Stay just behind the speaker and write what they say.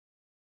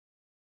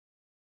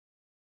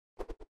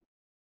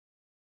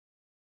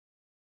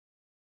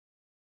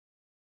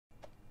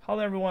Hello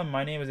everyone,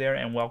 my name is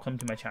Aaron and welcome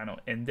to my channel.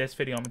 In this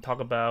video, I'm going to talk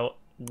about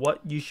what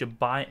you should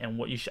buy and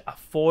what you should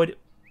avoid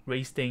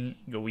wasting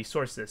your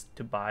resources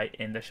to buy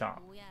in the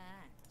shop.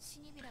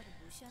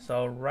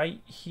 So right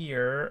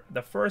here,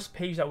 the first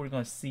page that we're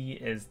going to see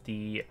is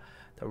the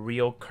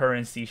real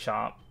currency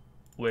shop,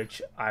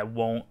 which I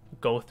won't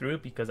go through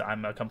because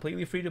I'm a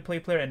completely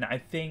free-to-play player, and I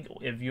think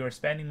if you're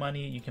spending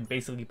money, you can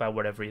basically buy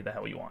whatever the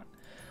hell you want.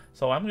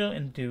 So I'm going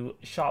into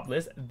shop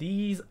list.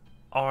 These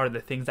are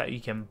the things that you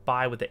can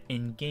buy with the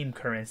in-game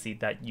currency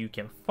that you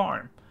can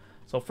farm.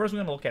 So first we're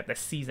going to look at the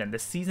season. The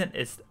season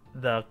is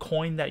the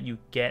coin that you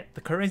get,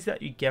 the currency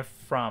that you get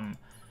from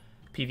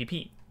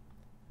PvP.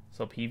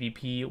 So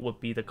PvP would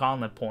be the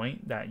gauntlet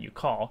point that you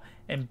call,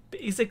 and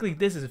basically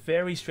this is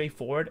very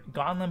straightforward.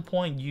 Gauntlet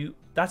point,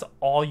 that's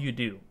all you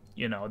do.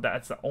 You know,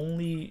 that's the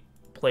only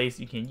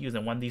place you can use,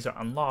 and when these are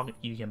unlocked,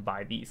 you can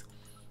buy these.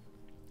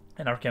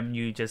 And I recommend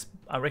you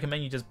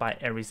just buy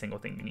every single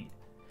thing you need.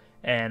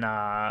 And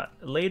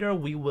later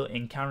we will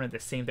encounter the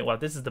same thing. Well,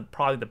 this is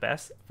probably the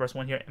best. First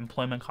one here,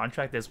 employment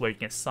contract, is where you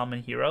can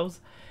summon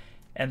heroes.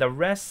 And the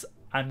rest,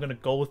 I'm going to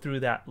go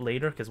through that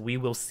later because we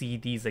will see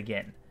these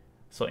again.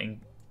 So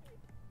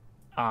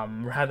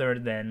rather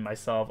than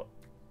myself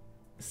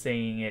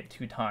saying it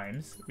 2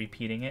 times,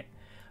 repeating it.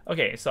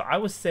 Okay, so I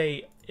would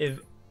say if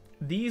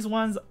these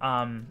ones,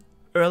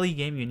 early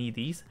game you need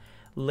these.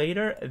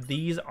 Later,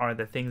 these are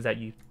the things that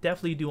you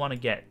definitely do want to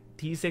get.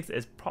 T6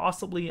 is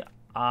possibly,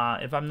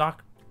 if I'm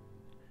not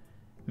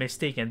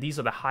mistaken, these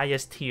are the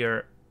highest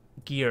tier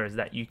gears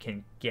that you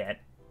can get,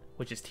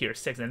 which is tier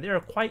 6, and they're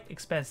quite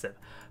expensive.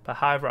 But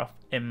however,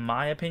 in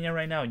my opinion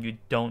right now, you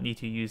don't need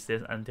to use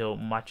this until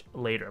much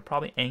later,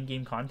 probably end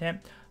game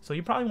content. So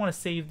you probably want to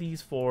save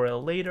these for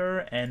later,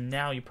 and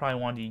now you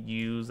probably want to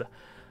use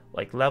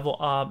like level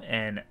up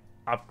and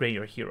upgrade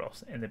your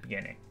heroes in the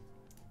beginning.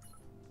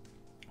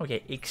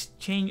 Okay,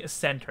 exchange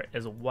center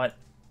is what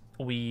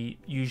we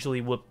usually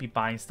would be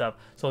buying stuff.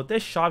 So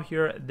this shop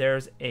here,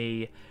 there's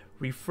a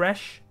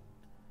refresh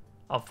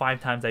of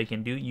 5 times that you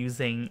can do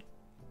using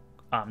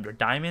your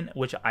diamond,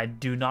 which I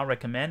do not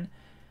recommend.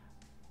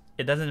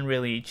 It doesn't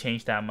really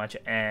change that much,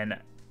 and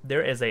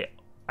there is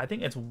I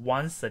think it's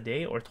once a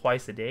day or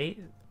twice a day,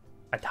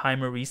 a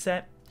timer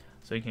reset,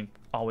 so you can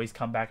always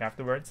come back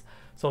afterwards.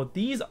 So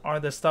these are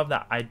the stuff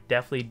that I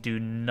definitely do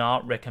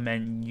not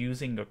recommend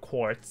using your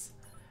quartz,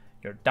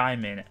 your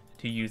diamond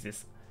to use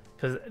this,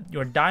 because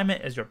your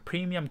diamond is your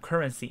premium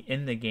currency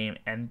in the game,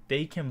 and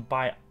they can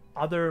buy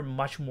other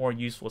much more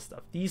useful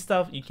stuff. These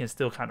stuff you can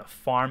still kind of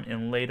farm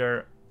in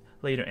later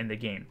in the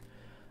game.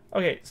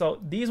 Okay, so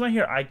these one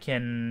here I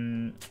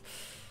can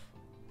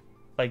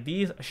like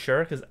these,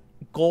 sure, because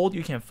gold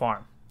you can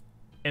farm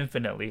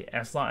infinitely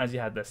as long as you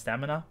have the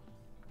stamina.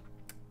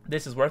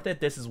 This is worth it.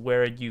 This is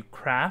where you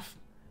craft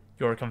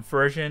your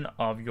conversion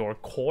of your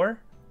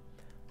core,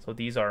 so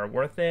these are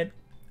worth it.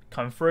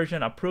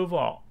 Conversion approval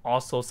are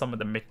also some of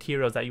the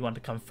materials that you want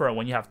to convert.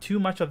 When you have too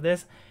much of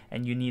this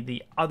and you need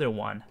the other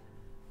one,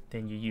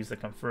 then you use the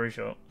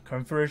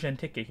conversion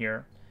ticket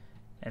here.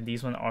 And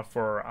these ones are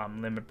for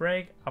limit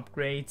break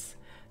upgrades.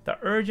 The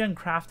urgent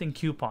crafting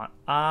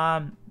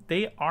coupon,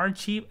 they are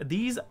cheap.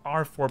 These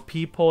are for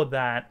people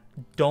that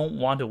don't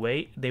want to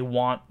wait, they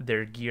want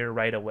their gear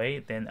right away.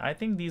 Then I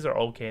think these are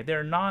okay.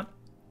 They're not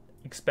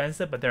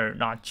expensive, but they're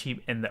not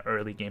cheap in the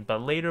early game.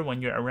 But later,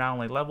 when you're around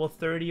like level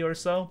 30 or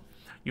so,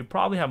 you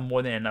probably have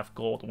more than enough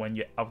gold when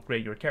you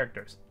upgrade your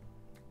characters.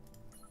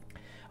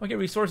 Okay,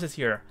 resources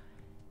here.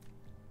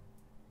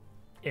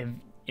 If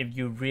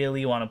you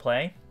really want to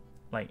play,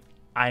 like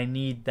I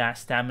need that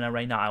stamina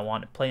right now, I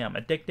want to play, I'm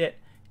addicted,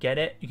 get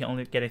it. You can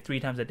only get it 3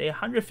 times a day.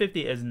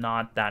 150 is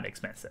not that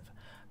expensive.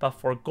 But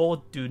for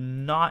gold, do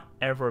not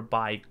ever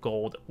buy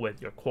gold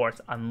with your quartz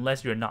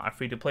unless you're not a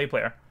free-to-play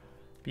player,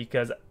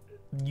 because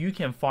you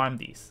can farm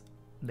these.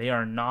 They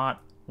are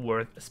not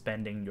worth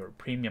spending your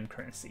premium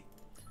currency.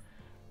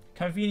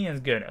 Convenience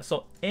good.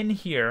 So in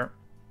here,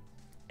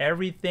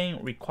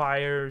 everything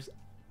requires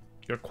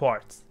your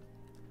quartz.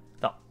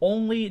 The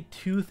only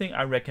 2 things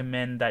I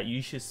recommend that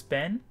you should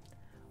spend,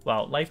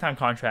 well, lifetime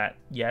contract,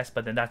 yes,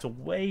 but then that's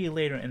way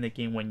later in the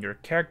game when your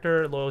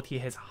character loyalty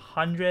hits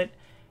 100,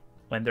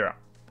 when they're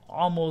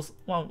almost,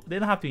 well, they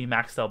don't have to be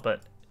maxed out,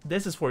 but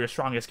this is for your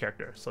strongest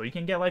character, so you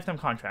can get lifetime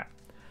contract.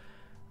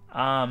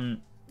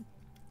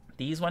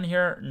 These one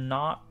here,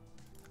 not,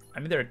 I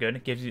mean, they're good.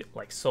 It gives you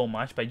like so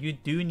much, but you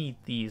do need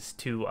these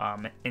to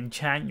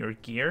enchant your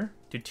gear,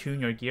 to tune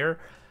your gear.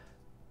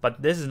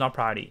 But this is not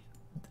priority.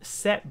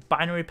 Set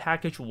binary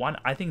package 1,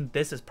 I think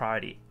this is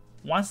priority.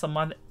 Once a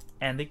month,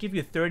 and they give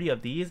you 30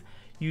 of these.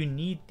 You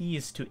need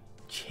these to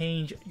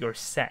change your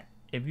set.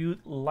 If you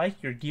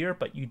like your gear,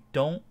 but you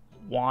don't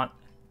want,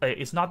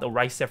 it's not the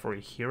right set for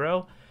your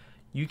hero,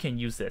 you can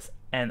use this.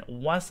 And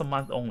once a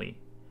month only.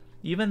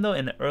 Even though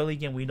in the early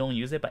game we don't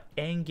use it, but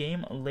end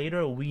game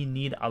later we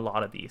need a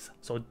lot of these.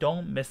 So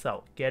don't miss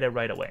out. Get it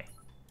right away.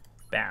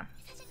 Bam.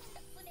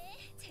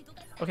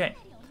 Okay.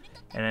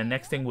 And the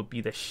next thing would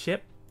be the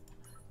ship.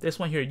 This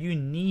one here, you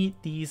need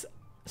these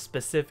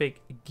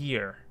specific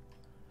gear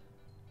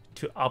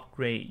to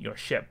upgrade your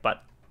ship.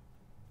 But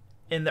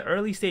in the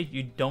early stage,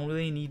 you don't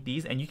really need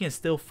these, and you can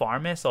still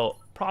farm it. So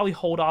probably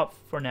hold off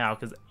for now,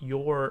 because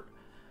your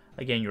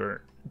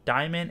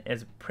diamond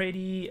is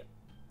pretty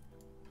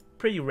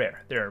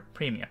rare. They're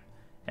premium,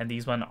 and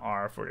these one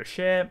are for the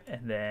ship.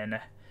 And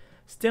then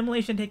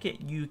stimulation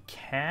ticket, you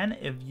can,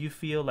 if you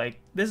feel like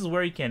this is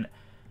where you can.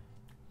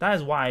 That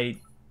is why I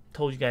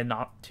told you guys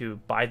not to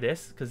buy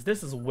this, because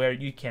this is where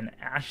you can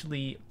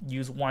actually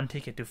use one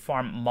ticket to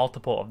farm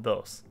multiple of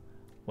those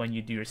when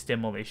you do your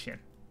stimulation.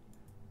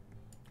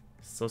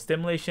 So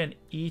stimulation,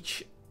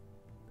 each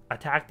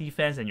attack,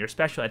 defense, and your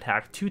special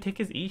attack, 2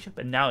 tickets each,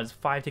 but now it's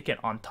 5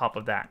 tickets on top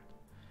of that.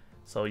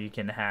 So you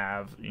can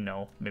have, you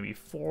know, maybe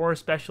 4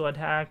 special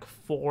attack,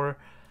 4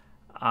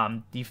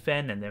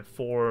 defend, and then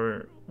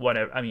 4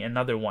 whatever. I mean,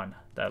 another one,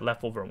 that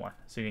leftover one.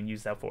 So you can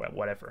use that for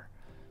whatever.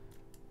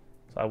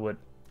 So I would,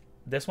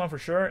 this one for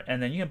sure,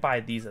 and then you can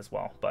buy these as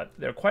well, but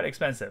they're quite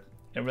expensive.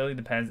 It really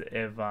depends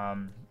if,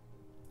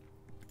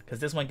 because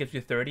this one gives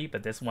you 30,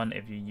 but this one,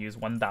 if you use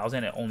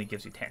 1,000, it only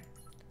gives you 10.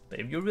 But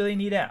if you really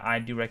need it, I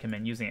do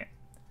recommend using it.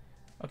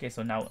 Okay,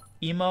 so now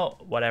emo,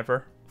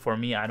 whatever. For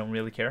me, I don't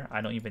really care. I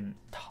don't even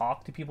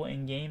talk to people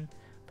in game.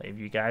 But if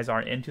you guys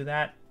are into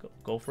that,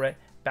 go for it.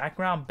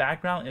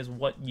 Background is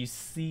what you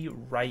see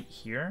right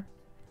here.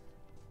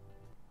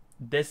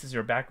 This is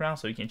your background,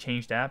 so you can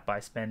change that by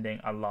spending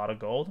a lot of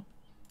gold.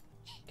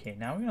 Okay,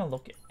 now we're gonna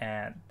look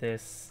at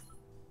this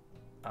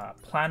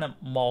planet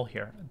mall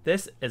here.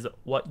 This is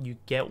what you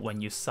get when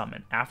you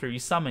summon. After you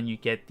summon, you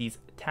get these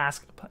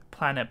task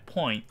planet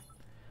point,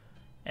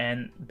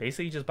 and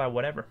basically just buy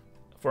whatever.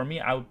 For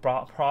me, I would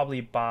probably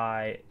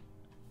buy.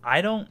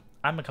 I'm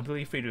a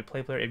completely free to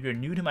play player. If you're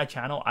new to my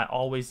channel, I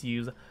always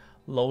use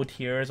low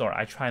tiers, or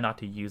I try not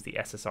to use the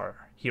SSR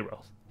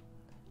heroes.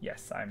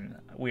 Yes, I'm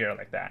weird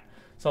like that.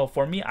 So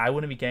for me, I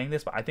wouldn't be getting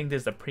this, but I think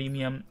this is a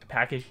premium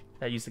package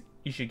that you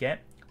should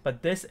get.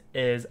 But this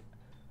is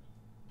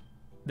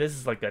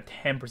like a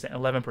 10%,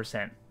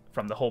 11%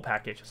 from the whole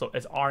package. So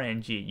it's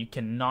RNG. You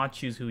cannot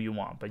choose who you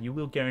want, but you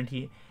will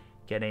guarantee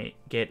get a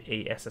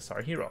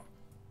SSR hero.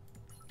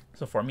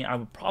 So for me, I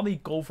would probably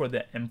go for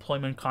the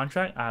employment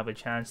contract. I have a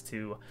chance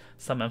to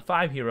summon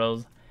 5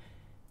 heroes.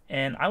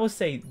 And I would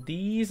say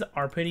these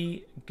are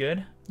pretty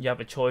good. You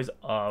have a choice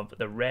of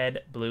the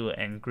red, blue,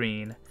 and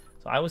green.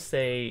 So I would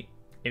say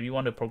if you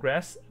want to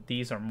progress,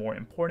 these are more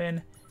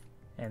important.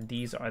 And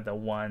these are the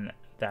one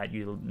that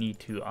you need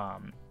to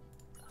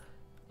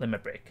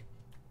limit break.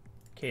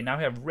 Okay, now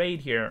we have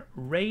raid here.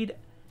 Raid,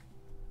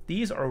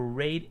 these are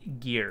raid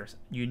gears.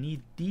 You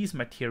need these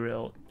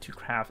material to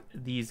craft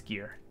these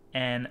gear.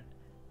 And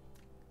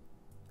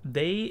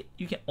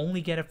you can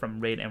only get it from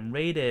raid, and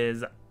raid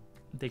is,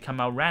 they come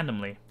out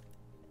randomly.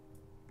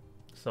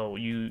 So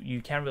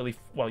you can't really,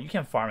 well, you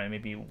can farm it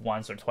maybe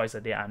once or twice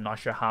a day. I'm not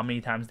sure how many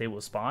times they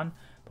will spawn,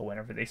 but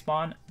whenever they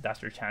spawn,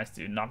 that's your chance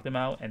to knock them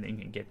out, and then you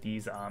can get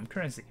these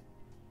currency.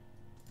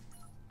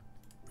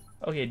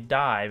 Okay,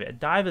 dive.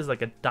 Dive is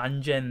like a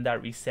dungeon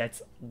that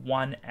resets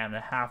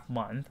 1.5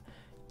 months.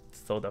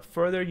 So the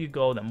further you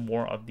go, the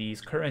more of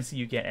these currency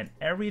you get, and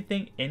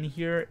everything in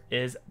here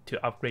is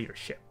to upgrade your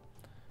ship.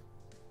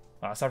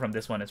 Aside from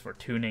this one is for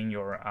tuning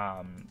your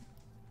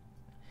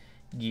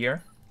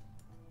gear.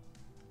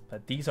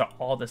 But these are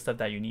all the stuff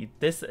that you need.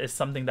 This is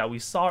something that we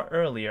saw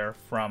earlier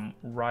from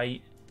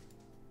right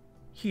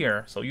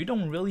here. So you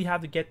don't really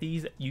have to get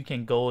these. You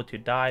can go to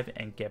dive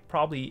and get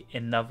probably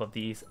enough of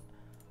these.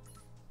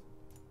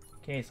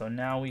 Okay, so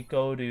now we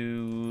go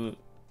to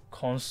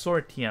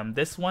consortium.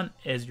 This one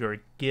is your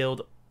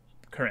guild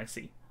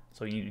currency.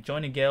 So you need to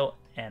join a guild,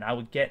 and I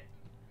would get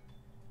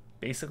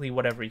basically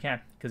whatever you can,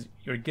 because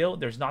your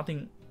guild, there's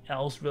nothing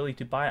else really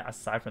to buy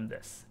aside from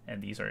this,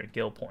 and these are your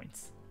guild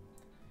points.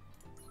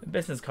 The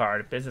business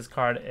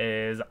card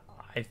is,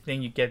 I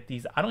think you get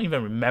these, I don't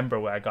even remember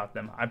where I got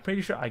them. I'm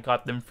pretty sure I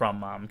got them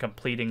from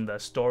completing the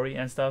story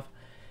and stuff.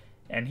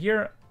 And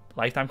here,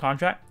 lifetime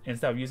contract,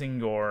 instead of using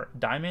your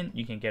diamond,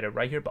 you can get it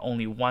right here, but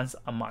only once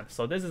a month.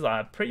 So this is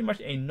pretty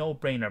much a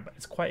no-brainer, but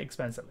it's quite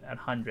expensive at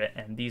 100.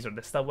 And these are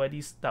the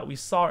subway that we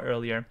saw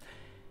earlier.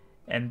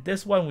 And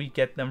this one, we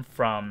get them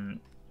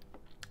from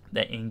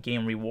the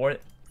in-game reward,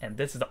 and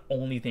this is the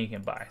only thing you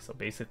can buy. So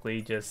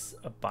basically just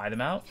buy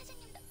them out,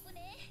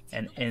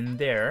 and in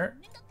there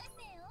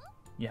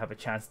you have a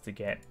chance to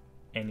get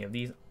any of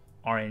these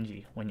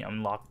RNG when you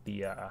unlock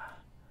the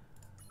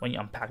when you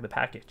unpack the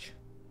package.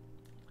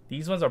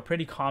 These ones are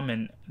pretty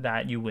common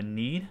that you would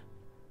need,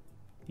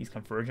 these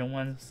conversion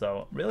ones,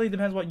 so really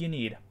depends what you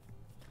need.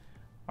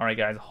 Alright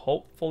guys,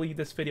 hopefully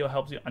this video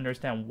helps you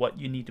understand what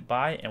you need to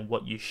buy and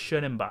what you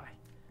shouldn't buy.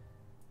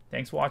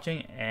 Thanks for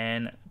watching,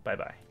 and bye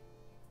bye.